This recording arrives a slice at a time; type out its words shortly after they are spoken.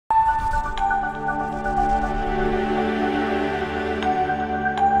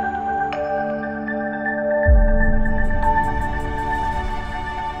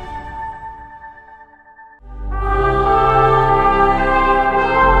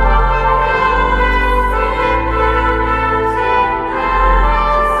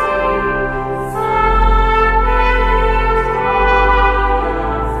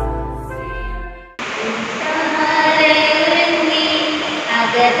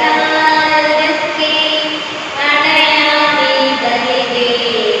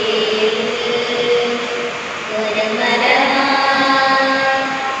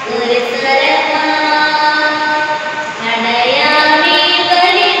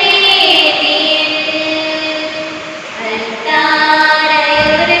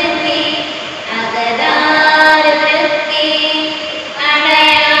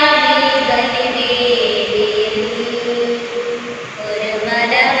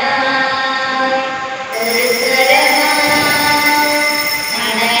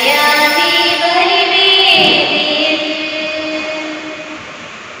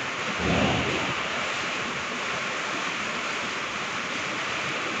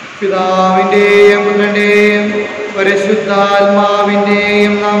പിതാവിന്റെയും പുത്രന്റെയും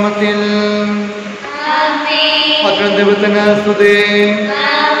പരിശുദ്ധാത്മാവിന്റെയും നാമത്തിൽ ദൈവത്തിന് സ്തുതി.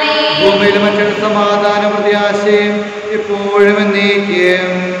 ഭൂമിയിൽ മറ്റൊരു സമാധാന പ്രത്യാശയും ഇപ്പോഴും എന്നേക്കും.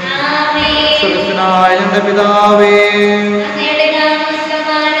 സ്വർഗ്ഗസ്ഥനായ ഞങ്ങളുടെ പിതാവേ,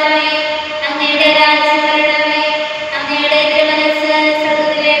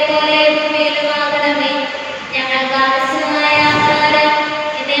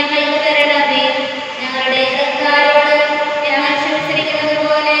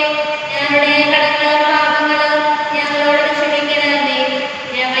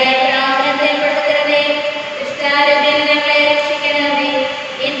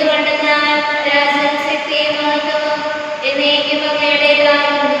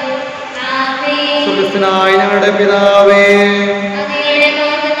 ഞങ്ങളുടെ പിതാവേ,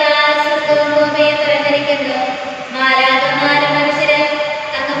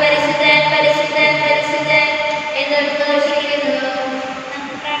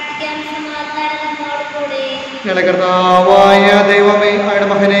 ഞങ്ങളുടെ കർത്താവായ ദൈവമേ, അങ്ങയുടെ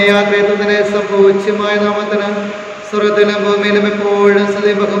മഹനീയ ത്രിത്വത്തിനെ സംഭൂജ്യമായ നാമത്തിന് സ്വർഗ്ഗത്തിലും ഭൂമിയിലും എപ്പോഴും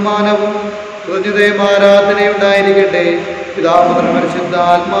സ്തുതിയും ബഹുമാനവും കൃതജ്ഞതയും ആരാധനയും ഉണ്ടായിരിക്കട്ടെ. പിതാപുത്രനും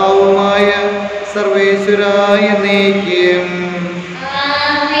പരിശുദ്ധാത്മാവുമായ സർവേശ്വരായ എന്നേക്കും.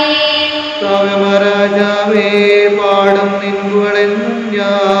 രാജാവേ, പാടും നിൻപുകളെന്നും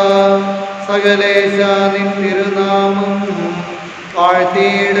ഞാൻ സകലേശ നിൻ തിരുനാമം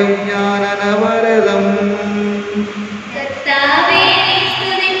വാഴ്ത്തിയിടും ഞാൻ അനവരതം.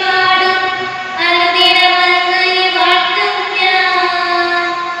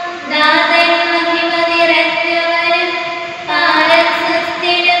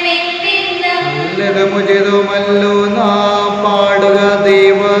 ല്ലോ നാം പാടുക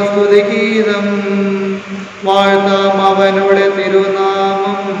ദൈവസ്തുതിഗീതം, വാഴ്ത്താം അവനുടെ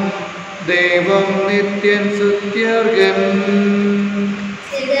തിരുനാമം, ദൈവം നിത്യൻ സ്തുത്യർഹൻ.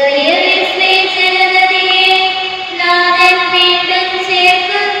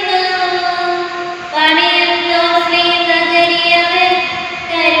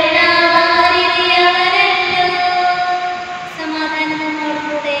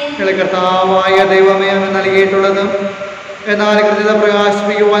 കർത്താവായ ദൈവമേ, അങ്ങ് നൽകിയിട്ടുള്ളതും എന്നാൽ കൃത്യത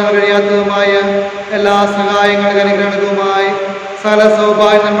പ്രകാശിപ്പിക്കുവാൻ കഴിയാത്തതുമായ എല്ലാ സഹായങ്ങളും അനുഗ്രഹങ്ങളുമായി സകല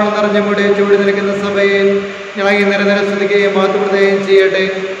സൗഭാഗ്യം നമ്മൾ നിറഞ്ഞുകൂടി ചൂടി നിൽക്കുന്ന സഭയിൽ ഞങ്ങൾ ഈ നിരന്തരം സ്തുതിക്കുകയും മഹത്വപ്പെടുത്തുകയും ചെയ്യട്ടെ.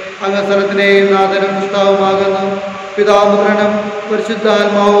 അങ്ങ് സ്ഥലത്തിൻ്റെയും നാഥനും പുസ്തകവുമാകുന്നു, പിതാപുത്രനും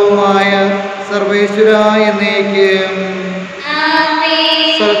പരിശുദ്ധാത്മാവുമായ സർവേശ്വരായ എന്നേക്കും.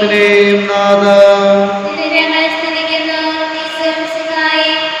 സ്ഥലത്തിൻ്റെയും നാഥ,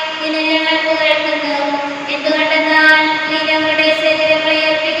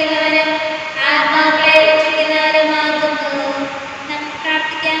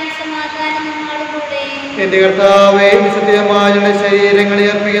 എന്റെ കർത്താവേ, വിശുദ്ധമായ ശരീരങ്ങളെ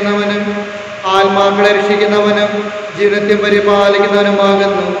അർപ്പിക്കുന്നവനും ആത്മാക്കളെ രക്ഷിക്കുന്നവനും ജീവിതത്തെ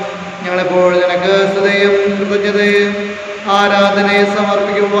പരിപാലിക്കുന്നവനുമാകുന്നു. ഞങ്ങളെപ്പോൾ നിനക്ക് സ്തുതിയും കൃതജ്ഞതയും ആരാധനയെ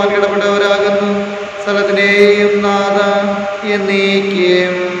സമർപ്പിക്കുവാൻ കടപ്പെട്ടവരാകുന്നു. സ്ഥലത്തിന്റെയും നാഥ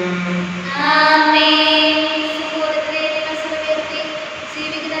എന്നേക്കും.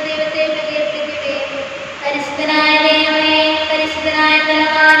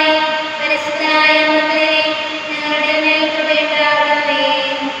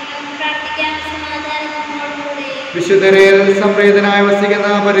 വിശുദ്ധരിൽ സംപ്രീതനായി വസിക്കുന്ന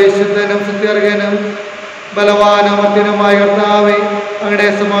പരിശുദ്ധനും സ്തുത്യർഹനും ബലവാനും അമർത്യനുമായ കർത്താവേ, അങ്ങയുടെ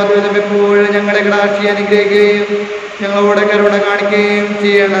സമാധാനം എപ്പോഴും ഞങ്ങളെ കടാക്ഷി അനുഗ്രഹിക്കുകയും ഞങ്ങളോട് കരുണ കാണിക്കുകയും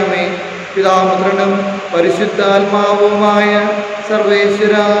ചെയ്യണമേ. പിതാപുത്രനും പരിശുദ്ധാത്മാവുമായ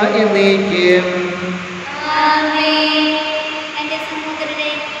സർവേശ്വര എന്നേക്കും.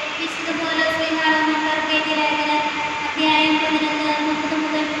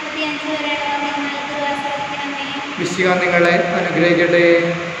 വിശുദ്ധ നിങ്ങളെ അനുഗ്രഹിക്കട്ടെ.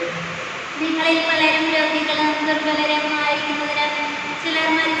 നിങ്ങളിൽ പലരും രോഗികളും ദുർബലരും ആയിരിക്കുന്നതിനാൽ ചിലർ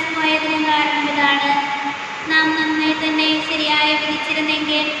ശരിയായി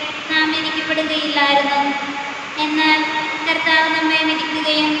വിധിച്ചിരുന്നെങ്കിൽ നാം വിധിക്കപ്പെടുകയില്ലായിരുന്നു. എന്നാൽ കർത്താവ് നമ്മെ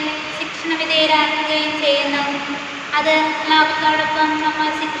വിധിക്കുകയും ശിക്ഷണ വിധേയരാക്കുകയും ചെയ്യുന്നു. അത് ലോകത്തോടൊപ്പം നമ്മൾ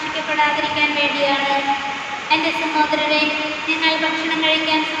ശിക്ഷിക്കപ്പെടാതിരിക്കാൻ വേണ്ടിയാണ്. എൻ്റെ സഹോദരരെ, നിങ്ങൾ ഭക്ഷണം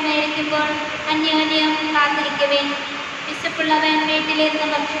കഴിക്കാൻ സമ്മേളിക്കുമ്പോൾ അന്യോന്യം കാത്തിരിക്കുവിൻ. വിശപ്പുള്ളവൻ വീട്ടിലിരുന്ന്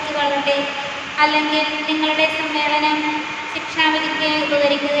ഭക്ഷിച്ചു കൊള്ളട്ടെ, അല്ലെങ്കിൽ നിങ്ങളുടെ സമ്മേളനം ശിക്ഷാവിധിക്ക്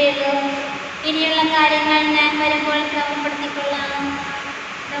ഉപകരിക്കുകയുള്ളൂ. ഇനിയുള്ള കാര്യങ്ങൾ ഞാൻ വരുമ്പോൾ ക്രമപ്പെടുത്തിക്കൊള്ളാം.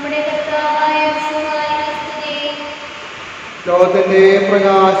 നമ്മുടെ കർത്താവായ യേശുവേ, ലോകത്തിന്റെ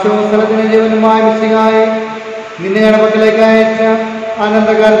പ്രകാശവും സ്ഥലത്തിന് ജീവനുമായ മിശിഹായേ, നിന്നെ ഞങ്ങളുടെ പക്കലേക്ക് അയച്ച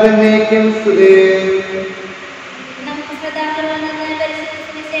അനന്തകാലത്തേക്കും സ്തുതി. നമുക്ക് ശ്രദ്ധാപൂർവ്വം നിന്ന് പരിശുദ്ധ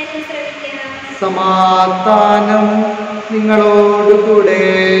സുവിശേഷം ശ്രവിക്കാം. സമാധാനം നിങ്ങളോടുകൂടെ.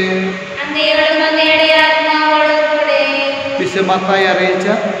 അങ്ങയോടും അങ്ങയുടെ ആത്മാവോടും കൂടെ. വിശുദ്ധമത്തായി അറിയിച്ച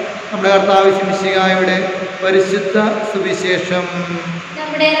നമ്മുടെ കർത്താവ് മിശിഹായുടെ പരിശുദ്ധ സുവിശേഷം.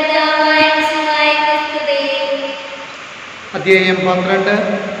 നമ്മുടെ കർത്താവായ യേശുവേ, സ്തുതി. അധ്യായം 12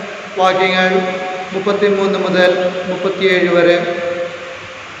 വാക്യങ്ങൾ 33 മുതൽ 37 വരെ.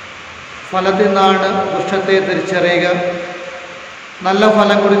 ഫലത്തിൽ നിന്നാണ് വൃക്ഷത്തെ തിരിച്ചറിയുക. നല്ല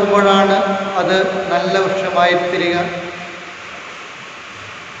ഫലം കൊടുക്കുമ്പോഴാണ് അത് നല്ല വൃക്ഷമായി തീരുക.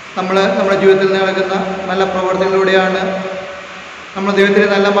 നമ്മുടെ ജീവിതത്തിൽ നടക്കുന്ന നല്ല പ്രവർത്തികളിലൂടെയാണ് നമ്മൾ ദൈവത്തിൻ്റെ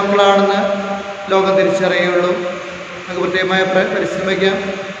നല്ല മക്കളാണെന്ന് ലോകം തിരിച്ചറിയുകയുള്ളൂ. നമുക്ക് പ്രത്യേകമായി പരിശ്രമിക്കാം.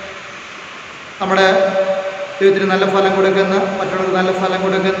 നമ്മുടെ ദൈവത്തിന് നല്ല ഫലം കൊടുക്കുന്ന, മറ്റുള്ളവർക്ക് നല്ല ഫലം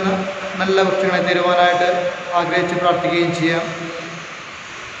കൊടുക്കുന്ന നല്ല വൃക്ഷങ്ങളെ തരുവാനായിട്ട് ആഗ്രഹിച്ച് പ്രാർത്ഥിക്കുകയും ചെയ്യാം.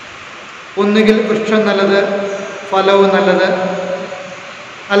 ഒന്നുകിൽ വൃക്ഷം നല്ലത്, ഫലവും നല്ലത്,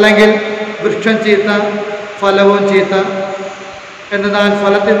 അല്ലെങ്കിൽ വൃക്ഷം ചീത്ത, ഫലവും ചീത്ത. എന്നാൽ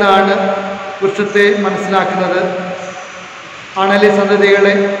ഫലത്തിൽ നിന്നാണ് വൃക്ഷത്തെ മനസ്സിലാക്കുന്നത്. ആണല്ലേ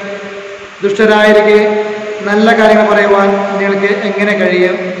സന്തതികളെ, ദുഷ്ടരായിരിക്കെ നല്ല കാര്യങ്ങൾ പറയുവാൻ നിങ്ങൾക്ക് എങ്ങനെ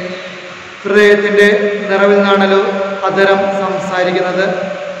കഴിയും? ഹൃദയത്തിൻ്റെ നിറവിൽ നിന്നാണല്ലോ അധരം സംസാരിക്കുന്നത്.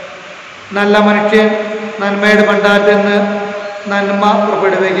 നല്ല മനുഷ്യൻ നന്മയുടെ ഭണ്ഡാരത്തിൽ നിന്ന് നന്മ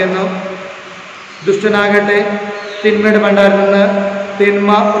പുറപ്പെടുവിക്കുന്നു. ദുഷ്ടനാകട്ടെ തിന്മയുടെ ഭണ്ഡാരത്തിൽ നിന്ന് തിന്മ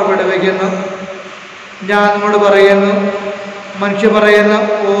പുറപ്പെടുവിക്കുന്നു. ഞാൻ നിങ്ങളോട് പറയുന്നു, മനുഷ്യ പറയുന്ന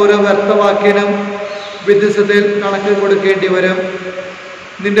ഓരോ വ്യർത്ഥവാക്യനും വിദ്യുസത്തിൽ കണക്ക് കൊടുക്കേണ്ടി വരും.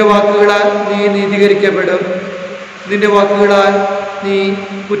 നിന്റെ വാക്കുകളാൽ നീ നീതീകരിക്കപ്പെടും, നിന്റെ വാക്കുകളാൽ നീ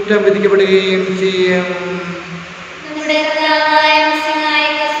കുറ്റം വിധിക്കപ്പെടുകയും ചെയ്യും.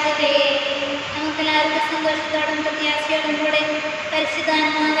 സന്തോഷത്തോടും പ്രത്യാശയോടും കൂടെ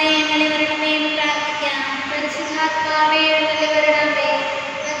പരിശുദ്ധാത്മാവേ ഞങ്ങളെ വരണമേ എന്ന് പ്രാർത്ഥിക്കാം. പരിശുദ്ധാത്മാവേ ഞങ്ങളെ വരണമേ.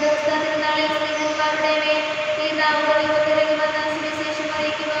 സുവിശേഷം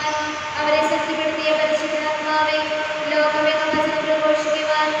അറിയിക്കുവാൻ അവരെ ശക്തിപ്പെടുത്തിയ പരിശുദ്ധാത്മാവേ, ലോകമേ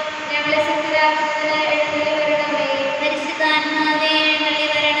പ്രഘോഷിക്കുവാൻ ഞങ്ങളെ ശക്തരാക്കുന്നതിന് എഴുന്നള്ളി വരണമേ. പരിശുദ്ധാത്മാവേ എഴുന്നള്ളി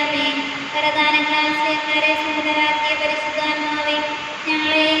വരണമേ. പരദാനങ്ങളാൽ സ്നേഹക്കാരെ സമുദരാക്കിയ പരിശുദ്ധാത്മാവേ,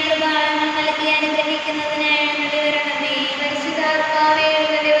 ഞങ്ങളെ കൃപാളങ്ങൾ നൽകി അനുഗ്രഹിക്കുന്നതിന് എഴുന്നള്ളി വരണമേ. പരിശുദ്ധാത്മാവേ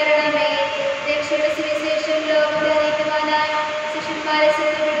എഴുന്നള്ളി വരണമേ. രക്ഷയുടെ സുവിശേഷം ലോകത്തെ അറിയിക്കുവാനായി ശിഷ്യന്മാരെ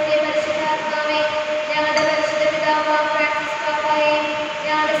ശക്തിപ്പെടുത്തിയ പരിശുദ്ധാത്മാവേ, ഞങ്ങളുടെ പരിശുദ്ധ പിതാവ് ഫ്രാൻസിസ് പാപ്പായെ,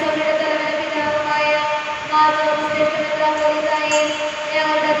 ഞങ്ങളുടെ സഭയുടെ തലവന പിതാവുമായ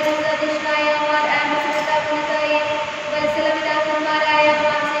ഞങ്ങളുടെ അധ്യക്ഷനായ മാർ ആമസ് മെത്രാപ്പൊലീത്തായെ, വത്സല പിതാക്കന്മാരായ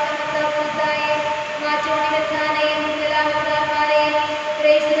മാർ സേവ്യർ മെത്രാപ്പൊലീത്തായെ, മാർ ജോണി മെത്രാനെയും എല്ലാ മെത്രാന്മാരെയും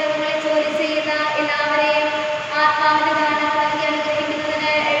പ്രേക്ഷിതങ്ങളെ ജോലി ചെയ്യുന്ന എല്ലാവരെയും ആത്മാവിന്റെ ദാനം നൽകി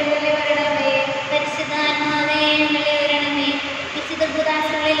അനുഗ്രഹിക്കുന്നതിന് എഴുന്നള്ളി വരണമേ. പരിശുദ്ധാത്മാവേ എഴുന്നള്ളി വരണമേ. വിശുദ്ധ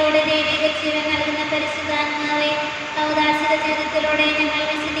ഭൂദാശകളിലൂടെ ദൈവിക ജീവൻ നൽകുന്ന പരിശുദ്ധാത്മാവേ, സൗദാശിക ജീവിതത്തിലൂടെ ഞങ്ങൾ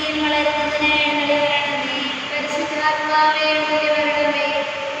വിശുദ്ധിയിൽ വളരുന്നതിന് എഴുന്നള്ളി വരണമേ. പരിശുദ്ധാത്മാവേ എഴുന്നള്ളി വരണമേ.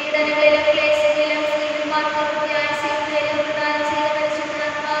 പീഡനങ്ങളിലും ക്ലേശങ്ങളിലും സ്ത്രീകന്മാർക്ക് പ്രത്യാശയും പ്രദാനം ചെയ്ത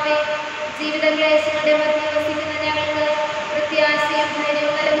പരിശുദ്ധാത്മാവേ, ജീവിത ക്ലേശങ്ങളുടെ മധ്യ വസിക്കുന്ന ഞങ്ങൾക്ക് പ്രത്യാശയും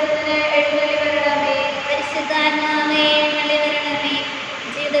ധൈര്യവും നൽകുന്നതിന് എഴുന്നള്ളി വരണമേ. പരിശുദ്ധാത്മാവേ എഴുന്നള്ളി വരണമേ.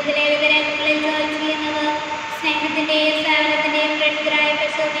 ജീവിതത്തിലെ വിവരങ്ങളിൽ ജോലി ചെയ്യുന്നവർ സ്നേഹത്തിന്റെയും സേവനത്തിന്റെയും പ്രേക്ഷിതരായി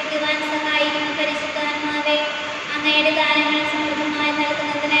പരിശോധിക്കുവാൻ സഹായിക്കുന്ന പരിശുദ്ധാത്മാവേ, അങ്ങയുടെ ദാനങ്ങൾ സമൃദ്ധമായി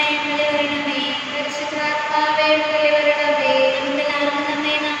നൽകുന്നതിന് എഴുന്നള്ളി വരണമേ. പരിശുദ്ധാത്മാവേ എഴുന്നള്ളി വരണമേ. നമുക്കെല്ലാവർക്കും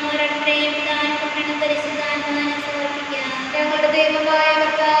നമ്മെ നാം ഓരോരുത്തരെയും പിതാവിനും പരിശുദ്ധാത്മാവിനെ സമർപ്പിക്കാം. ഞങ്ങളുടെ ദൈവമായ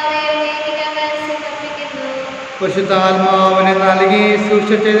കർത്താവേ, അങ്ങേക്ക് ഞങ്ങൾ സമർപ്പിക്കുന്നു. പരിശുദ്ധാത്മാവിനെ നൽകി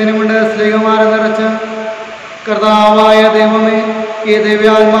സൂക്ഷിച്ചതിനും കൊണ്ട് സ്നേഹമാരെ നിറച്ച കർത്താവായ ദൈവമേ, ഈ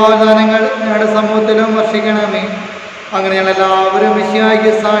ദിവ്യാത്മാവദാനങ്ങൾ ഞങ്ങളുടെ സമൂഹത്തിലും വർഷിക്കണമേ. അങ്ങനെ ഞങ്ങളെല്ലാവരും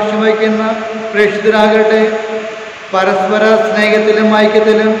മിശിഹായ്ക്ക് സാക്ഷ്യം വഹിക്കുന്ന പ്രേക്ഷിതരാകട്ടെ. പരസ്പര സ്നേഹത്തിലും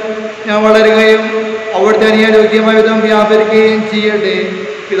ഐക്യത്തിലും ഞാൻ വളരുകയും അവിടുത്തെ അനുയോഗ്യമായ വിധം വ്യാപരിക്കുകയും ചെയ്യട്ടെ.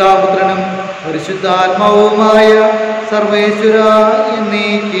 പിതാപുത്രനും പരിശുദ്ധാത്മാവുമായ സർവേശ്വര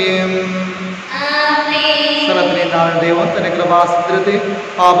എന്നേക്കും. സ്ഥലത്തിലെ നാൾ ദൈവം തന്റെ കൃപാസമുദ്രത്തിൽ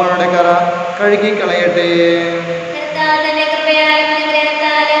പാപങ്ങളുടെ കറ കഴുകി കളയട്ടെ.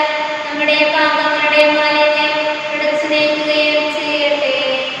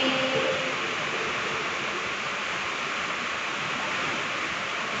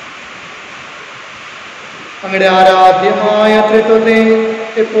 അങ്ങയുടെ ആരാധ്യമായ ത്രിത്വത്തെ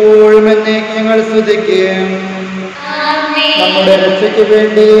എപ്പോഴും എന്നേക്ക് ഞങ്ങൾ സ്തുതിക്കും. നമ്മുടെ രക്ഷയ്ക്ക്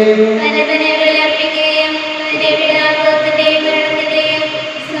വേണ്ടി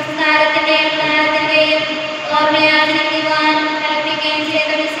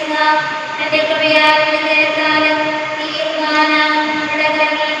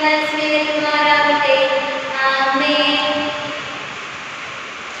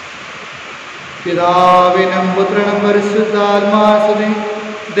പിതാവിനും പുത്രനും പരിശുദ്ധാത്മാസ്തുതി.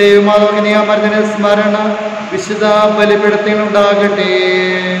 ദൈവമാതാവിനെ അമർത്തിന സ്മരണ വിശുദ്ധ ബലിപീഠത്തിനുണ്ടാകട്ടെ.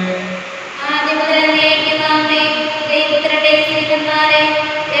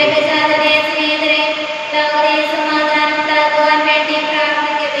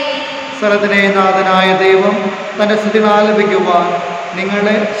 സ്ഥലത്തിനെ നാഥനായ ദൈവം തന്റെ സ്തുതി ആലപിക്കുവാൻ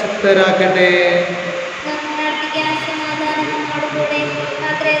നിങ്ങളെ ശക്തരാക്കട്ടെ.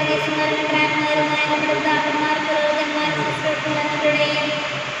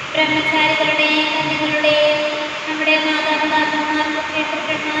 ബ്രഹ്മചാരികളുടെയും കന്യകളുടെയും നമ്മുടെ മാതാപിതാക്കന്മാർ,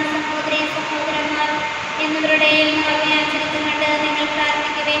 പുത്രന്മാർ, സഹോദരി സഹോദരന്മാർ എന്നിവരുടെയും ആചരിച്ചുകൊണ്ട് നിങ്ങൾ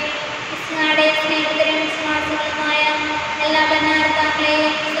പ്രാർത്ഥിക്കവേ. ക്രിസ്തുനാടെ സ്നേഹിതരും വിശ്വാസികളുമായ എല്ലാ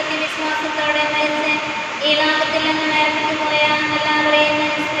ഭരണകർത്താക്കളെയും സത്യവിശ്വാസത്തോടെ മരിച്ച് ഈ ലോകത്തിൽ നിന്ന് വേർപെട്ടു പോയ എല്ലാവരെയും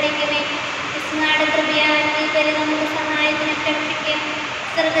അനുസ്മരിക്കവേ. ക്രിസ്തുനാട് കൃപയാൽ ഈ ബലി നമുക്ക് സഹായത്തിന് പ്രവർത്തിക്കും.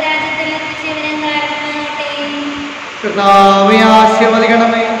 സ്വർഗരാജ്യത്തിൽ എത്തിച്ചവനും കാരണമാകട്ടെ. കർത്താവേ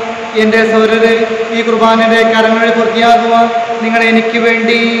ആശീർവദിക്കണമേ. എൻ്റെ സൗരരെ ഈ കുർബാനയുടെ കരങ്ങൾ പൂർത്തിയാക്കുവാൻ നിങ്ങൾ എനിക്ക്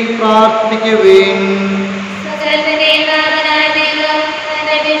വേണ്ടി പ്രാർത്ഥിക്കുവേൻ.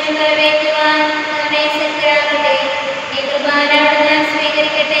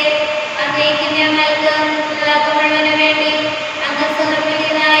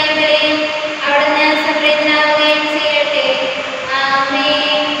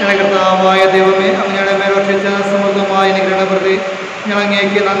 കർത്താവായ ദൈവമേ, അങ്ങയുടെ മേൽ വർഷിച്ച സമൃദ്ധമായ അനുഗ്രഹപ്രതി ഞങ്ങൾ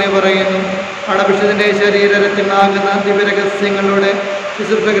അങ്ങേക്ക് നന്ദി പറയുന്നു. അടപിക്ഷതിൻ്റെ ശരീരത്തിനാകുന്ന ദിവ്യരഹസ്യങ്ങളുടെ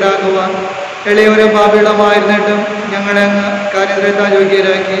ശുശ്രൂഷകരാകുവാൻ എളിയവരും പാപികളുമായിരുന്നിട്ടും ഞങ്ങളെ അങ്ങ് കാര്യത്തിലെത്താൻ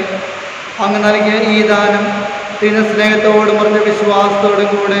യോഗ്യരാക്കി. അങ്ങ് നൽകിയ ഈ ദാനം സ്നേഹത്തോടും മറിഞ്ഞ വിശ്വാസത്തോടും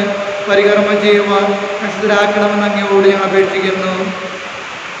കൂടെ പരികർമ്മം ചെയ്യുവാൻ നിശ്ചിതരാക്കണമെന്ന് അങ്ങയോട് ഞങ്ങൾ അപേക്ഷിക്കുന്നു.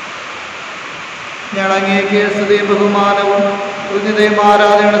 ഞങ്ങൾ അങ്ങേക്ക് സ്തുതിയും ബഹുമാനവും കൃതജ്ഞതയും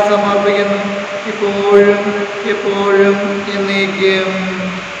ആരാധനയും സമർപ്പിക്കുന്നു, ഇപ്പോഴും എപ്പോഴും എന്നേക്കും.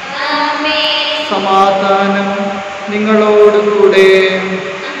 സമാധാനം നിങ്ങളോടുകൂടെ.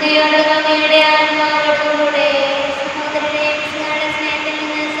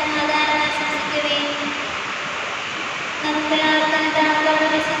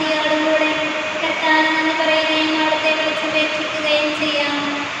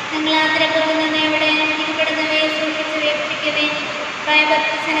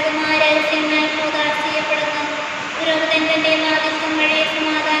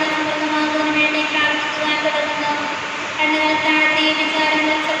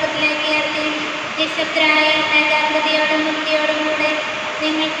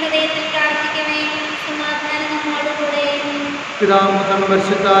 പിതാവും പുത്രനും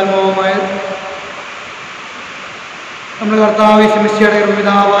പരിശുദ്ധാത്മാവുമായ നമ്മുടെ കർത്താവ് യേശുമിശിഹായുടെ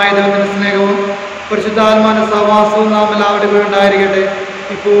പിതാവായ ദൈവത്തിന്റെ സ്നേഹവും പരിശുദ്ധാത്മാവിന്റെ സഹവാസവും നാം എല്ലാവരുടെ കൂടെ ഉണ്ടായിരിക്കട്ടെ,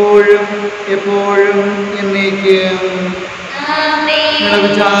 ഇപ്പോഴും എപ്പോഴും എന്നേക്കും. നിങ്ങളുടെ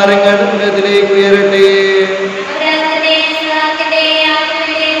വിചാരങ്ങൾ ഉന്നതത്തിലേക്ക് ഉയരട്ടെ.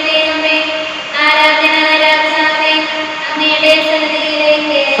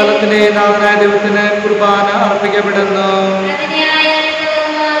 സ്ഥലത്തിലെ നാഥനായ ദൈവത്തിന് കുർബാന അർപ്പിക്കപ്പെടുന്നു.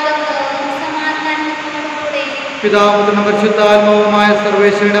 പിതാവും പരിശുദ്ധാത്മാവുമായ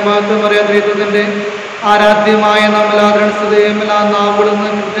സർവേശ്വരന്റെ മഹത്വം അറിയാത്ത ദൈവത്തിന്റെ ആരാധ്യമായ നമ്മളാദരണ സ്തുതിയും എല്ലാ നാവുകളും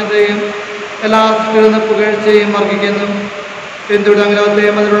കൃത്യതയും എല്ലാ സൃഷ്ടികളും പുകഴ്ചയും അർഹിക്കുന്നു. എന്തുകൊണ്ട്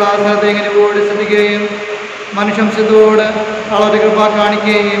അങ്ങനത്തെയും അതിലുള്ള ആശ്രയത്തെ ഇങ്ങനെ ഓടി ശ്രദ്ധിക്കുകയും മനുഷ്യംശത്തോട് വളരെ കൃപ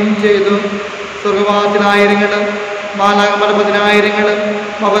കാണിക്കുകയും ചെയ്തു. സ്വർഗവാസിനായിരങ്ങളും മാലാകമല 10,000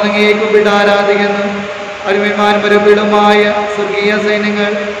 അവനങ്ങയെ കുമ്പിട്ട് ആരാധിക്കുന്നു. അരുമന്മാരും മരുപീഠമായ സ്വർഗീയ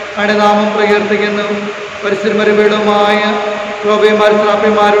സൈന്യങ്ങൾ അവിടെ നാമം പ്രകീർത്തിക്കുന്നു. പരിസ്ഥിതി മരുപീഠമായ ഗോപിമാർ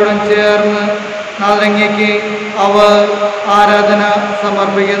ശ്രാപ്യന്മാരോടും ചേർന്ന് നാദങ്ങയ്ക്ക് അവർ ആരാധന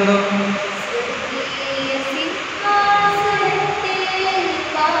സമർപ്പിക്കുന്നു.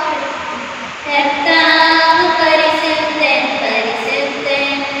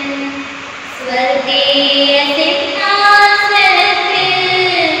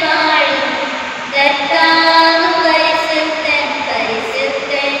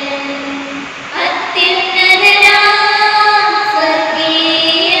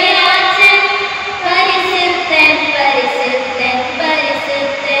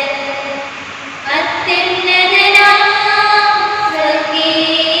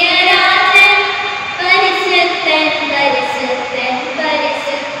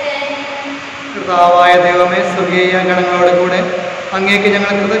 കർത്താവായ ദൈവമേ, സ്വർഗീയ ഗണങ്ങളോട് കൂടെ അങ്ങേക്ക്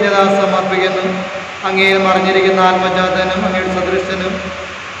ഞങ്ങൾ കൃതജ്ഞത സമർപ്പിക്കുന്നു. അങ്ങയിൽ മറിഞ്ഞിരിക്കുന്ന ആത്മജാതനും അങ്ങയുടെ സദൃശനും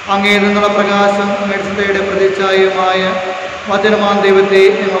അങ്ങയിൽ നിന്നുള്ള പ്രകാശം അങ്ങയുടെ ചിന്തയുടെ പ്രതിച്ഛായയുമായ വചനമാം ദൈവത്തെ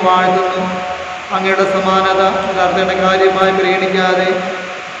ഞങ്ങൾ വാഴ്ത്തുന്നു. അങ്ങയുടെ സമാനത യഥാർത്ഥ കാര്യമായി പരിഗണിക്കാതെ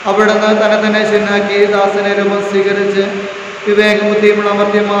അവിടുന്ന് തന്നെ ശരിയാക്കി ദാസനെ രൂപം സ്വീകരിച്ച് വിവേകബുദ്ധിയുമുള്ള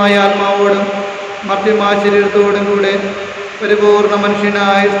മർത്യമായ ആത്മാവോടും മർത്യമായ ശരീരത്തോടും കൂടെ പരിപൂർണ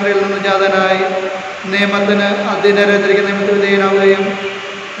മനുഷ്യനായി സ്ത്രീയിൽ നിന്ന് ജാതനായി നിയമത്തിന് അധീനരായിരിക്കുന്ന നിയമത്തിൽ വിധേയനാവുകയും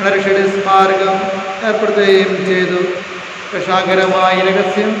രക്ഷയുടെ സ്മാരകം ഏർപ്പെടുത്തുകയും ചെയ്തു. രക്ഷാകരമായ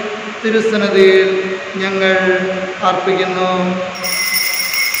രഹസ്യം തിരുസന്നിധിയിൽ ഞങ്ങൾ അർപ്പിക്കുന്നു.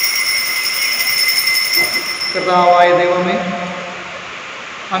 കർത്താവായ ദൈവമേ,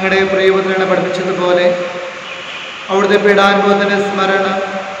 അങ്ങയുടെ പ്രിയപുത്രനെ പഠിപ്പിച്ചതുപോലെ അവിടുത്തെ പീഡാനുഭവത്തിൻ്റെ സ്മരണ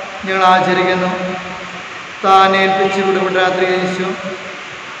ഞങ്ങൾ ആചരിക്കുന്നു. താൻ ഏൽപ്പിച്ചു വിടുകൊണ്ട് രാത്രി യേശു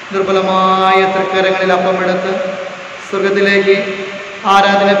ദുർബലമായ തൃക്കരങ്ങളിൽ അപ്പമെടുത്ത് സ്വർഗത്തിലേക്ക്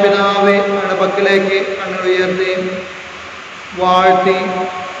ആരാധന പിതാവെ അങ്ങയുടെ പക്കലേക്ക് അങ്ങനെ ഉയർത്തി വാഴ്ത്തി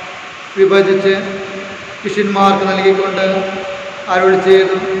വിഭജിച്ച് ശിഷ്യന്മാർക്ക് നൽകിക്കൊണ്ട് അരുളി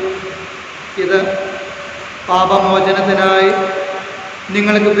ചെയ്തു, ഇത് പാപമോചനത്തിനായി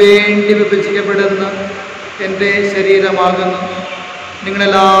നിങ്ങൾക്ക് വേണ്ടി വിഭജിക്കപ്പെടുന്ന എൻ്റെ ശരീരമാകുന്നു.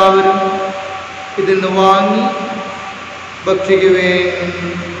 നിങ്ങളെല്ലാവരും ഇതിൽ നിന്ന് വാങ്ങി ഭക്ഷിക്കുവേൻ.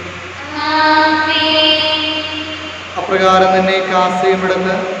 അപ്രകാരം തന്നെ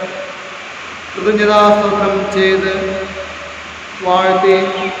കാസയുമെടുത്ത് കൃതജ്ഞതാസ്തോത്രം ചെയ്ത് വാഴ്ത്തി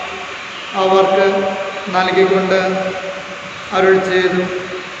അവർക്ക് നൽകിക്കൊണ്ട് അരുൾ ചെയ്തു,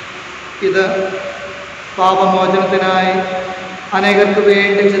 ഇത് പാപമോചനത്തിനായി അനേകർക്ക്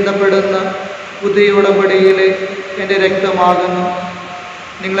വേണ്ടി ചിന്തപ്പെടുന്ന പുതിയ ഉടമ്പടിയിലെ എൻ്റെ രക്തമാകുന്നു.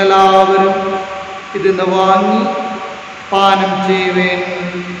 നിങ്ങളെല്ലാവരും ഇതിന്ന് വാങ്ങി പാനം ചെയ്യുവേൻ.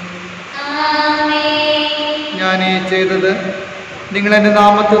 ഞാൻ ഈ ചെയ്തത് നിങ്ങൾ എൻ്റെ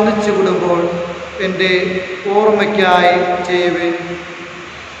നാമത്തെ ഒന്നിച്ചു കൂടുമ്പോൾ എൻ്റെ ഓർമ്മയ്ക്കായി ചെയ്യുവേൻ.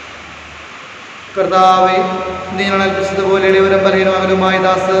 കർത്താവെ, നീ ഞങ്ങൾ ഏൽപ്പിച്ചതുപോലെ ഇടവരും ബലഹീനമായ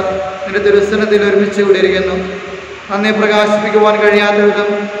ദാസ് നിന്റെ തിരുസന്നിധിയിൽ ഒരുമിച്ച് കൂടിയിരിക്കുന്നു. നന്നെ പ്രകാശിപ്പിക്കുവാൻ കഴിയാത്ത വിധം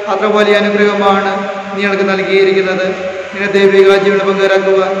അത്ര വലിയ അനുഗ്രഹമാണ് നീ ഞങ്ങൾക്ക് നൽകിയിരിക്കുന്നത്. നിന്നെ ദൈവിക ജീവന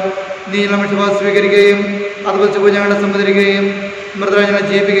പങ്കുകാരാക്കുവാൻ നീ നമ്മൾ സ്വീകരിക്കുകയും അത് വെച്ച് ഞങ്ങളെ സംബന്ധിക്കുകയും മൃതരായി ഞങ്ങളെ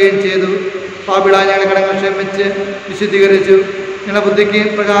ജീവിക്കുകയും ചെയ്തു. പാപിള ഞങ്ങളെ കടങ്ങൾ ക്ഷമിച്ച് വിശുദ്ധീകരിച്ചു. ഞങ്ങളുടെ ബുദ്ധിക്ക്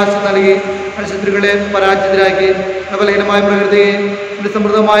പ്രകാശം നൽകി ശത്രുക്കളെ പരാജിതരാക്കി ബലഹീനമായ പ്രകൃതിയെ എൻ്റെ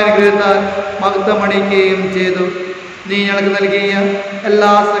സമൃദ്ധമായ അനുഗ്രഹത്താൽ മഹത്വമണിക്കുകയും ചെയ്തു. നീ ഞങ്ങൾക്ക് നൽകിയ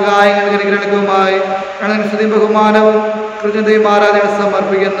എല്ലാ സഹായങ്ങൾക്ക് അനുഗ്രഹങ്ങളുമായി ഞങ്ങൾ സ്തുതിയും ബഹുമാനവും കൃതജ്ഞതയും ആരാധന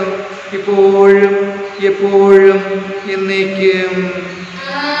സമർപ്പിക്കുന്നു, ഇപ്പോഴും എപ്പോഴും എന്നേക്കും.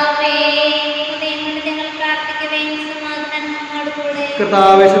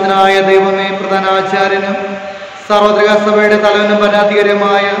 കർത്താവേശത്തിനായ ദൈവമേ, പ്രധാനാചാര്യനും സാർവത്രിക സഭയുടെ തലവനും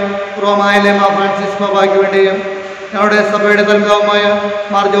ഭരണാധികാരിയുമായ റോമായിലെ Fr.Prince ബാബയ്ക്ക് വേണ്ടിയും ഞങ്ങളുടെ സഭയുടെ തലവനുമായ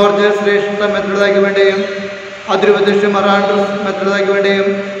മാർ ജോർജ് ശ്രേഷ്ഠ മെത്രായ്ക്ക് വേണ്ടിയും അതിരുപതിഷ് മറാൻഡ്രസ് മെത്രായ്ക്ക് വേണ്ടിയും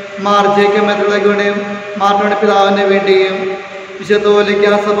മാർ ജേക്കബ് മെത്രായ്ക്ക് വേണ്ടിയും മാർട്ടോണി പിതാവിന് വേണ്ടിയും വിശുദ്ധ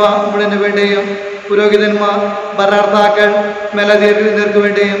കത്തോലിക്കാ സഭ മുഴുവന് വേണ്ടിയും പുരോഹിതന്മാർ ഭരണകർത്താക്കൾ മേലധികാരികൾക്ക്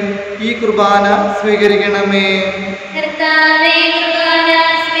വേണ്ടിയും ഈ കുർബാന സ്വീകരിക്കണമേ.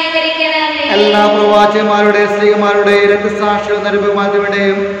 എല്ലാ പ്രവാചകന്മാരുടെ സ്ത്രീമാരുടെ രക്തസാക്ഷികൾ ബഹുമാനത്തിന്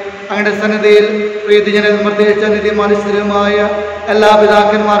വേണ്ടിയും അങ്ങയുടെ സന്നിധിയിൽ പ്രീതിജന പ്രത്യേകിച്ച നിധിമാനുസരമായ എല്ലാ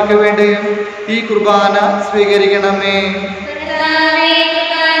പിതാക്കന്മാർക്ക് വേണ്ടിയും ഈ കുർബാന സ്വീകരിക്കണമേ.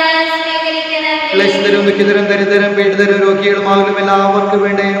 ക്ലേശിതരും ദുഃഖിതരും ദരിദ്രരും പീഡിതരും രോഗികളുമാകലും എല്ലാവർക്കും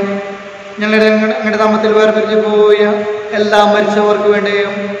വേണ്ടിയും ഞങ്ങളുടെ നാമത്തിൽ വേർപിരിഞ്ഞു പോയ എല്ലാ മരിച്ചവർക്ക്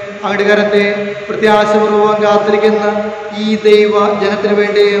വേണ്ടിയും അങ്ങയുടെ കരത്തെ പ്രത്യാശപൂർവ്വം കാത്തിരിക്കുന്ന ഈ ദൈവ ജനത്തിന്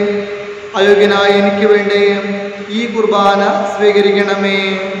വേണ്ടിയും അയോഗ്യനായ എനിക്ക് വേണ്ടിയും ഈ കുർബാന സ്വീകരിക്കണമേ.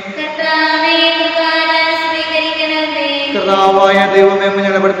 കർത്താവായ ദൈവമേ,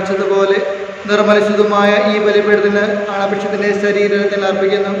 ഞങ്ങളെ പഠിപ്പിച്ചതുപോലെ നിർമ്മലിച്ചതുമായ ഈ ബലിപീഠത്തിന് അണപക്ഷത്തിന്റെ ശരീരത്തിൽ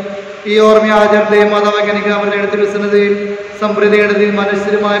അർപ്പിക്കുന്നു. ഈ ഓർമ്മയാചരണത്തെയും മതവൈജ്ഞാനിക അവരുടെ തിരുസന്നിധിയിൽ സംപ്രീതിയുടെ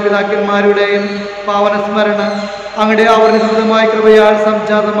മനുഷ്യരുമായ പിതാക്കന്മാരുടെയും പാവന സ്മരണ അങ്ങയുടെ ആവർത്തിതമായ കൃപയാൽ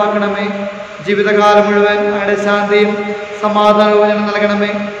സംജാതമാക്കണമേ. ജീവിതകാലം മുഴുവൻ അങ്ങയുടെ ശാന്തിയും സമാധാനവും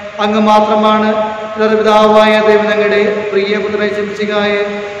നൽകണമേ. അങ്ങ് മാത്രമാണ് പിതാവായ ദൈവം ഞങ്ങളുടെ പ്രിയ പുത്രനെ ശിംശികായെ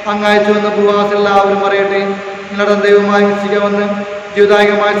അങ്ങയച്ചു വന്ന ഭൂവാസിൽ എല്ലാവരും അറിയട്ടെ. നിങ്ങളുടെ ദൈവമായി ശിക്ഷിക്കാമെന്ന്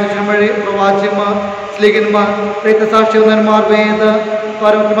ജീവിതായകമായ ശിക്ഷണം വഴി പ്രവാചകന്മാർ, സ്ലീഗന്മാർ, രക്തസാക്ഷിമാർ, വേദ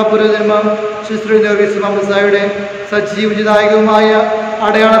പരമ പുരോഹിതന്മാർ, ശുശ്രൂഷയുടെ സജീവജിതായകവുമായ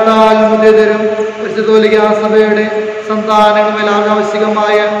അടയാളത്താൽ മുദ്രിതരും പരിശുദ്ധ സഭയുടെ സന്താനങ്ങളും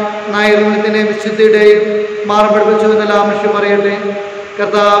ആവശ്യകമായ നൈർമല്യത്തിൻ്റെയും വിശുദ്ധിയുടെയും മാർപ്പെടുപ്പിച്ചു എന്നെല്ലാം മനുഷ്യൻ പറയട്ടെ.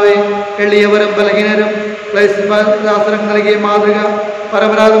 കർത്താവെ, എളിയവരും ബലഹീനരും ക്ലൈസ്തവരാസനം നൽകിയ മാതൃക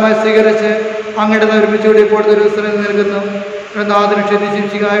പരമ്പരാഗതമായി സ്വീകരിച്ച് അങ്ങയുടെ ഒരുമിച്ചുകൂടി ഇപ്പോൾ ദിവസം നൽകുന്നു.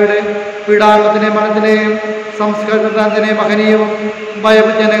 നാഥനുഷ്ഠിശികായുടെ പീഡാടനത്തിനെയും മരണത്തിനെയും സംസ്കാരത്തിനെയും മഹനീയവും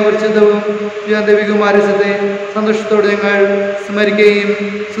ഭയഭജനവും പരിശുദ്ധവും ദൈവികമാരസത്തെ സന്തോഷത്തോടെ ഞങ്ങൾ സ്മരിക്കുകയും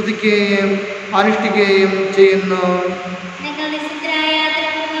സ്തുതിക്കുകയും അനുഷ്ഠിക്കുകയും ചെയ്യുന്നു.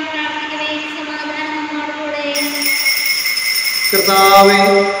 കർത്താവേ,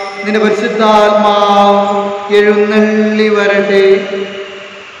 നിന്റെ പരിശുദ്ധാത്മാവ് എഴുന്നള്ളി വരട്ടെ.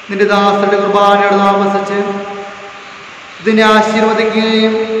 നിന്റെ ദാസരുടെ കുർബാനയോട് താമസിച്ച് ഇതിനെ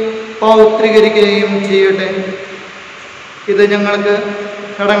ആശീർവദിക്കുകയും പൗത്രീകരിക്കുകയും ചെയ്യട്ടെ. ഇത് ഞങ്ങൾക്ക്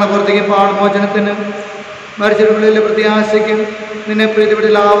കടങ്ങളെ പുറത്തേക്ക് പാഴ്മോചനത്തിനും മരിച്ചവരുടെ പ്രത്യാശയ്ക്കും നിന്നെ പ്രീതിപ്പെട്ട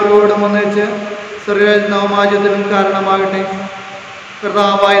എല്ലാവരോടും ഒന്നിച്ച് സ്വർഗനവമാജത്തിനും കാരണമാകട്ടെ.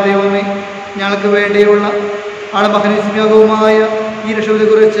 കർത്താവായ ദൈവമേ, ഞങ്ങൾക്ക് വേണ്ടിയുള്ള ആളമഹനിസ്മയോഗവുമായ ഈ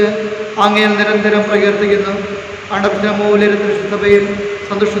രക്ഷയെക്കുറിച്ച് അങ്ങേ നിരന്തരം പ്രകീർത്തിക്കുന്നു. അണ്ടത്തിന്റെ മൂല്യ സഭയിൽ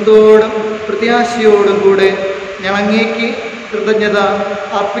സന്തോഷത്തോടും പ്രത്യാശയോടും കൂടെ ഞാൻ അങ്ങേക്ക് കൃതജ്ഞത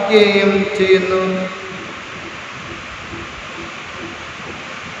അർപ്പിക്കുകയും ചെയ്യുന്നു.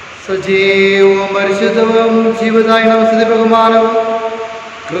 സജീവവും പരിശുദ്ധവും ജീവദായകവും സ്ഥിതി ബഹുമാനവും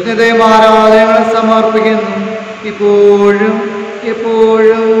കൃതജ്ഞതയും ആരാധനകൾ സമർപ്പിക്കുന്നു, ഇപ്പോഴും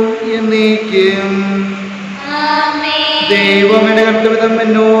എപ്പോഴും എന്നേക്കും. ദൈവമെന്റെ കർത്തവ്യം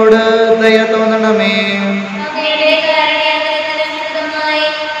എന്നോട് ദയ തോന്നണമേ.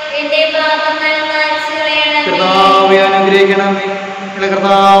 കർത്താവെ, അനുഗ്രഹിക്കണമേ. ഞങ്ങളുടെ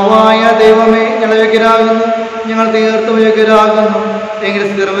കർത്താവായ ദൈവമേ, ഞങ്ങൾ യോഗ്യരാകുന്നു, ഞങ്ങൾ തീർത്തും യോഗ്യരാകുന്നു. എങ്കിലും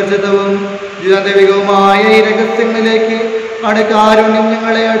സ്ഥിരവചിതവും ദൈവികവുമായ ഈ രഹസ്യങ്ങളിലേക്ക് കാരുണ്യം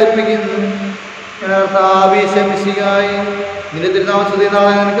ഞങ്ങളെ അടുപ്പിക്കുന്നു. കർത്താവിശമിശിയായി നിന്റെ തിരുനാമസ്തുതിക്ക്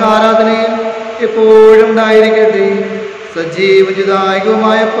ആരാധനയും എപ്പോഴും ഉണ്ടായിരിക്കട്ടെ.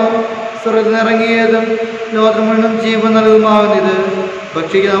 സജീവജിതായകവുമായപ്പം സ്വർഗ്ഗത്തിനിറങ്ങിയതും ലോകം മുഴുവൻ ജീവൻ നൽകുമാകുന്നത്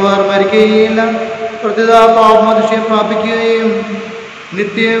ഭക്ഷിക്കുന്നവർ മരിക്കുകയില്ല, പ്രത്യേക പാപമോചനം പ്രാപിക്കുകയും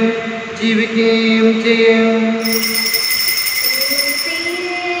നിത്യം ജീവിക്കുകയും ചെയ്യും.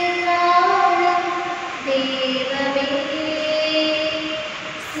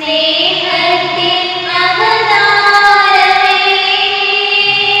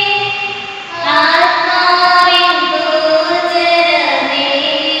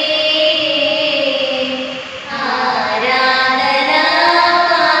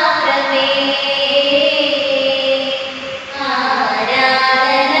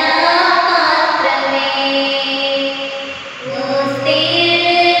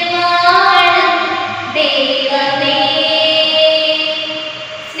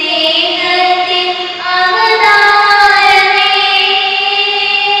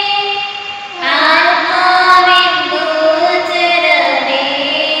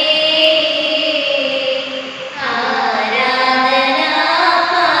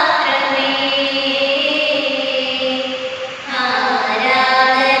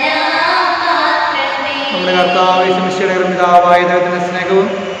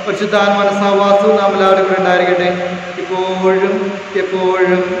 മനസ്സാവാസവും നാം എല്ലാവരും കൂടെ ഉണ്ടായിരിക്കട്ടെ, ഇപ്പോഴും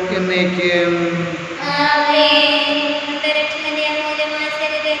എപ്പോഴും എന്നേക്കും.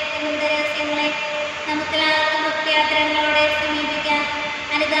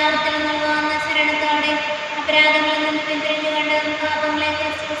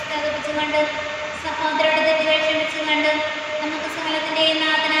 സഹോദരയുടെ തെറ്റുകൾ നമുക്ക് സകലത്തിന്റെയും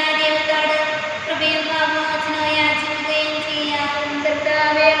നാഥനായ ദൈവത്തോട് കൃപയും പാപമോചനവും യാചിക്കുകയും ചെയ്യാം.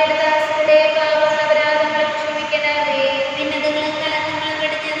 ഭിന്നതകളും കലഹങ്ങളും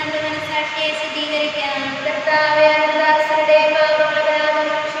കടിച്ച് നമ്മുടെ മനസ്സാക്ഷിയെ ശുദ്ധീകരിക്കാം.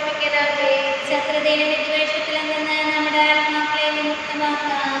 ശത്രുതയിലും വിദ്വേഷത്തിലും നിന്ന് നമ്മുടെ ആത്മാക്കളെ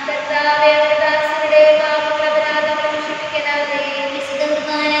വിമുക്തമാക്കാം. വിശുദ്ധ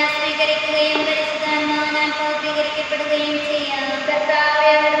കുർബാന സ്വീകരിക്കുകയും പരിശുദ്ധാത്മാവിനാൽ പൗത്രീകരിക്കപ്പെടുകയും ചെയ്യാം.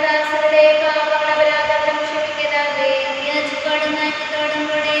 യോജിപ്പോടും മാറ്റത്തോടും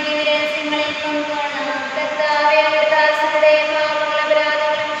കൂടെ ദിവ്യരഹസ്യങ്ങളിൽ പങ്കുകൊള്ളാം. കർത്താവേ,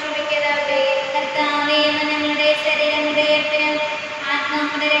 ഞങ്ങളുടെ ശരീരങ്ങളുടെ ഉയർപ്പിനും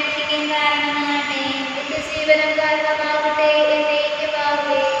ആത്മാക്കളുടെ രക്ഷയ്ക്കും കാരണമാകട്ടെ.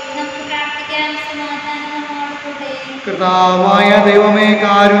 നമുക്ക് പ്രാർത്ഥിക്കാം. സമാധാനം നമ്മോടുകൂടെ. കർത്താവായ ദൈവമേ,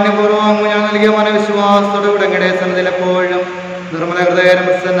 കാരുണ്യപൂർവ്വം ഞാൻ നൽകിയ മനവിശ്വാസത്തോടെ വിടങ്ങടെ സന്നദ്ധയിലെപ്പോഴും നിർമ്മല ഹൃദയം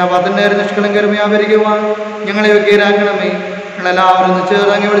പ്രസന്നവാദന്റെ നിഷ്കളങ്കം വ്യാപരിക്കുവാൻ ഞങ്ങളെ യോഗ്യരാക്കണമേ. ഞങ്ങളെല്ലാവരും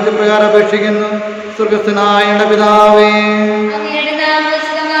ചേർന്ന് അങ്ങ് വിളിച്ച പ്രകാരം അപേക്ഷിക്കുന്നു. സ്വർഗസ്ഥനായ ഞങ്ങളുടെ പിതാവേ, അങ്ങയുടെ നാമം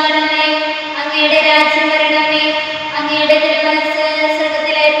പൂജിതമാകണമേ. അങ്ങയുടെ രാജ്യം വരണമേ. അങ്ങയുടെ തിരുമനസ്സ്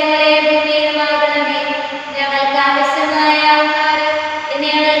സ്വർഗ്ഗത്തിലെ പോലെ ഭൂമിയിലുമാകണമേ. ഞങ്ങൾക്ക് ആവശ്യമായ ആഹാരം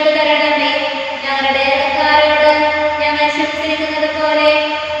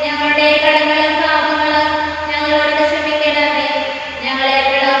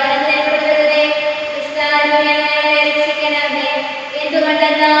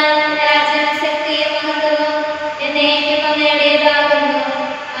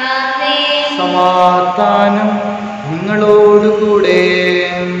സമാധാനം നിങ്ങളോടുകൂടെ.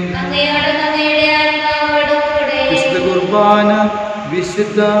 വിശുദ്ധ കുർബാന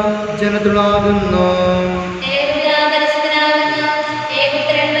വിശുദ്ധ ജനത്തിലാകുന്നു.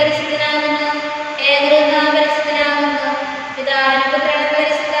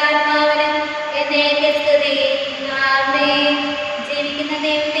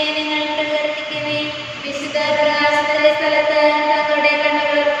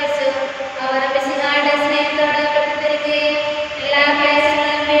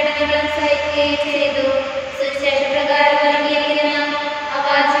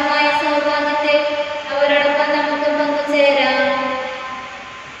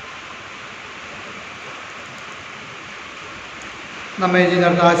 നമ്മെ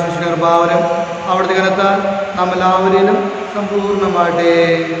ചെയ്യുന്ന ആശംസിക്കുന്ന കൃപാവരം അവിടുത്തെ കനത്താൽ നമ്മളെല്ലാവരിലും സമ്പൂർണ്ണമാട്ടെ.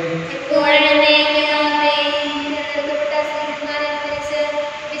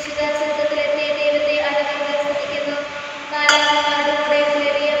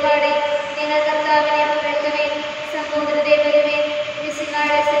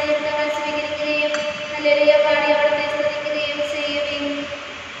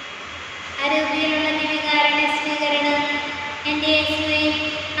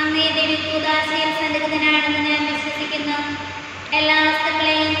 എല്ലാ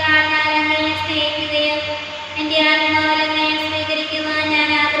വസ്തുക്കളെയും കാലങ്ങളെയും സ്നേഹിക്കുകയും എൻ്റെ ആത്മാവലങ്ങളെ സ്വീകരിക്കുവാൻ ഞാൻ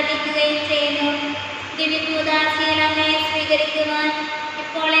ആഗ്രഹിക്കുകയും ചെയ്യുന്നു. ദിവ്യകൂദാശയിൽ അങ്ങയെ സ്വീകരിക്കുവാൻ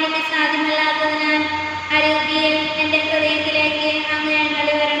ഇപ്പോൾ എനിക്ക് സാധ്യമല്ലാത്തതിനാൽ അരുവിയിൽ എൻ്റെ ഹൃദയത്തിലേക്ക് അങ്ങ്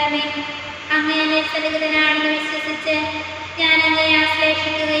എഴുന്നള്ളി വരണമേ. അങ്ങയെ നിസ്സലിതനാണെന്ന് വിശ്വസിച്ച് ഞാൻ അങ്ങയെ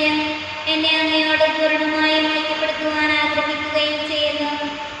ആശ്ലേഷിക്കുകയും എന്നെ അങ്ങയോട് പൂർണ്ണമായും ഐക്യപ്പെടുത്തുവാൻ ആഗ്രഹിക്കുകയും ചെയ്യുന്നു.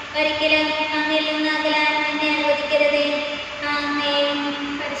 ഒരിക്കലും അങ്ങയിൽ നിന്ന് അകലാൻ എന്നെ അനുവദിക്കരുതേ. ആമേൻ.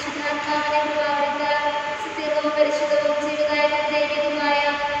 പരിശുദ്ധാത്മാവിനെ കൃപാവരത്താൽ സുസ്ഥിരവും പരിശുദ്ധവും ജീവദായകവും ദൈവികവുമായ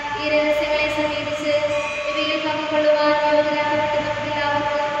ഈ രഹസ്യങ്ങളെ സമീപിച്ച് ഇവയിൽ പങ്കുകൊള്ളുവാൻ യോഗ്യരാക്കപ്പെട്ട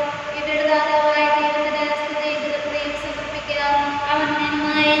നമുക്കെല്ലാവർക്കും ഇവയുടെ ദാതാവായ ദൈവത്തിന് സ്തുതിയും കൃതജ്ഞതയും സമർപ്പിക്കാം. അവൻ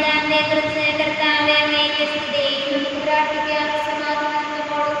നന്മമായ ദാനത്തെക്കുറിച്ച് കർത്താവേ അങ്ങേക്ക് സ്തുതി. പ്രാർത്ഥിക്കാം. സമാധാനം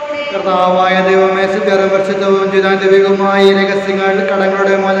നമ്മോടുകൂടെ. കർത്താവായ ദൈവമേ, പരിശുദ്ധവും ദൈവികവുമായ ഈ രഹസ്യങ്ങൾ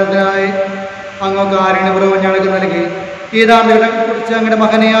കടങ്ങളുടെ മോചനത്തിനായി അങ്ങ് കാരുണ്യപൂർവ്വം ഞങ്ങൾക്ക് നൽകി. ഈ ദാനങ്ങളെ കുറിച്ച് അങ്ങയുടെ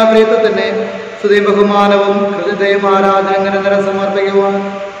മഹനീയ പ്രിയത്വത്തിന് സ്തുതിയും ബഹുമാനവും ഹൃദയവും ആരാധന നിരന്തരം സമർപ്പിക്കുവാൻ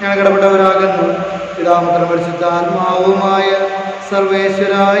ഞങ്ങൾ കടപ്പെട്ടവരാകുന്നു. പിതാപുത്രനും പരിശുദ്ധാത്മാവുമായ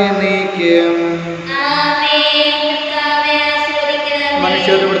സർവേശ്വരായ നീക്കം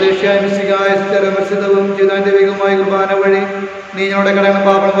മനുഷ്യരുടെ പ്രതീക്ഷയായ മിശിഹായ പരിശുദ്ധവും ദൈവികവുമായ കുർബാന വഴി നീ ഞങ്ങളുടെ കടങ്ങൾ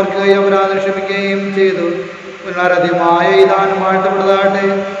പാപം പൊറുക്കുകയും അപരാധം ക്ഷമിക്കുകയും ചെയ്തു. പുനരാരാധ്യമായ ഈ ദാനം വാഴ്ത്തപ്പെട്ടതാട്ടെ.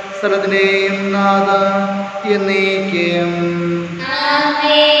 സ്ഥലത്തിനെയും നാഥ എന്നേക്കും.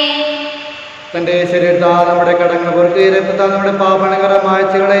 തൻ്റെ ശരീരത്താൽ നമ്മുടെ കടങ്ങൾ പൊറുക്കുകയും രക്തത്താൽ നമ്മുടെ പാപങ്ങൾ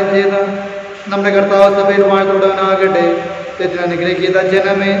മായ്ച്ചുകളയും ചെയ്ത് നമ്മുടെ കർത്താവ് സഭയിൽ വാഴ്ത്തപ്പെടാനാകട്ടെ. തെറ്റിനനുഗ്രഹിക്കുന്ന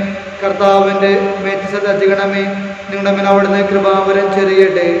ജനമേ, കർത്താവിൻ്റെ മേറ്റിസതരണമേ. നിങ്ങളുടെ മേൽ അവിടുന്ന് കൃപാവരം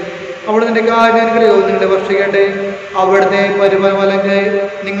ചെറിയട്ടെ. അവിടുത്തെ കാര്യാനുഗ്രഹവും നിങ്ങളെ വർഷിക്കട്ടെ. അവിടുത്തെ പരിപാലനങ്ങൾ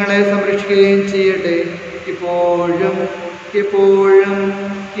നിങ്ങളെ സംരക്ഷിക്കുകയും ചെയ്യട്ടെ, ഇപ്പോഴും എപ്പോഴും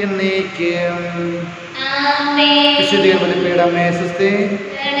എന്നേക്കും. വിശുദ്ധ ബലിപീഠമേ സ്വസ്തി.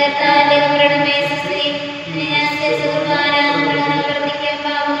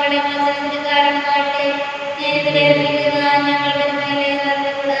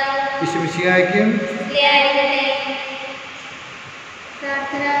 വിശുമിശിഹായ്ക്കും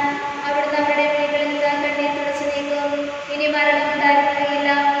പ്രാർത്ഥന. അവിടുന്ന് അവരുടെ മേഖലയിൽ നിന്ന് കണ്ണീർ തുടച്ചു നീക്കും. ഇനി മരണം ഉണ്ടാകുകയില്ല.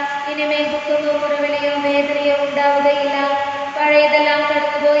 ഇനിമേൽ ദുഃഖമോ മുറവിളിയോ വേദനയോ ഉണ്ടാവുകയില്ല. പഴയതെല്ലാം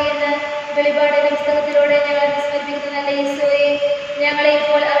കടന്നുപോയി എന്ന് വെളിപാടിന്റെ പുസ്തകത്തിലൂടെ ഞങ്ങൾ വിസ്മരിപ്പിക്കുന്ന നല്ല ഈശോയെ, ഞങ്ങളെ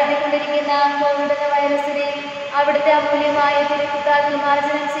ഇപ്പോൾ അലട്ടിക്കൊണ്ടിരിക്കുന്ന കോവിഡ് എന്ന വൈറസിനെ അവിടുത്തെ അമൂല്യമായ തിരുക്കുത്താൽ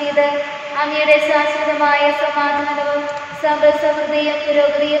നിർമ്മാർജ്ജനം ചെയ്ത് അങ്ങയുടെ ശാശ്വതമായ സമാധാനവും സമൃദ്ധിയും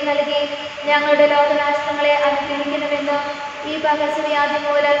പുരോഗതിയും നൽകി ഞങ്ങളുടെ ലോകരാഷ്ട്രങ്ങളെ അനുഗ്രഹിക്കണമെന്നും ഈ പകർച്ചവ്യാധി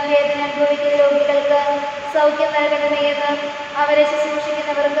മൂലം വേദന അനുഭവിക്കുന്ന രോഗികൾക്ക് സൗഖ്യം നൽകണമേ എന്നും അവരെ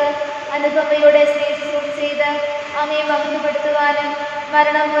ശുശ്രൂഷിക്കുന്നവർക്ക് അനുകമ്പയോടെ സ്നേഹിച്ചു ചെയ്ത് അങ്ങയെ മഹത്വപ്പെടുത്തുവാനും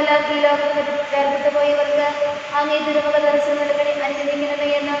മരണം മൂലം ഈ ലോകത്ത് വേർപെട്ടുപോയവർക്ക് അങ്ങേ തിരുമുഖ ദർശനം നൽകണേ അനുഗ്രഹിക്കണമേ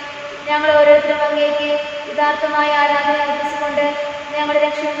എന്നും ഞങ്ങൾ ഓരോരുത്തരും അങ്ങേക്ക് യഥാർത്ഥമായ ആരാധന അർപ്പിച്ചുകൊണ്ട് ഞങ്ങളുടെ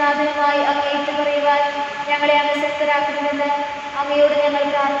രക്ഷകനാഥനുമായി അങ്ങേറ്റു പറയുവാൻ ഞങ്ങളെ അങ്ങ് ശക്തരാക്കണമെന്ന് അങ്ങയോട് ഞങ്ങൾ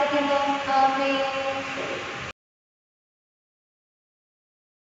പ്രാർത്ഥിക്കുന്നു.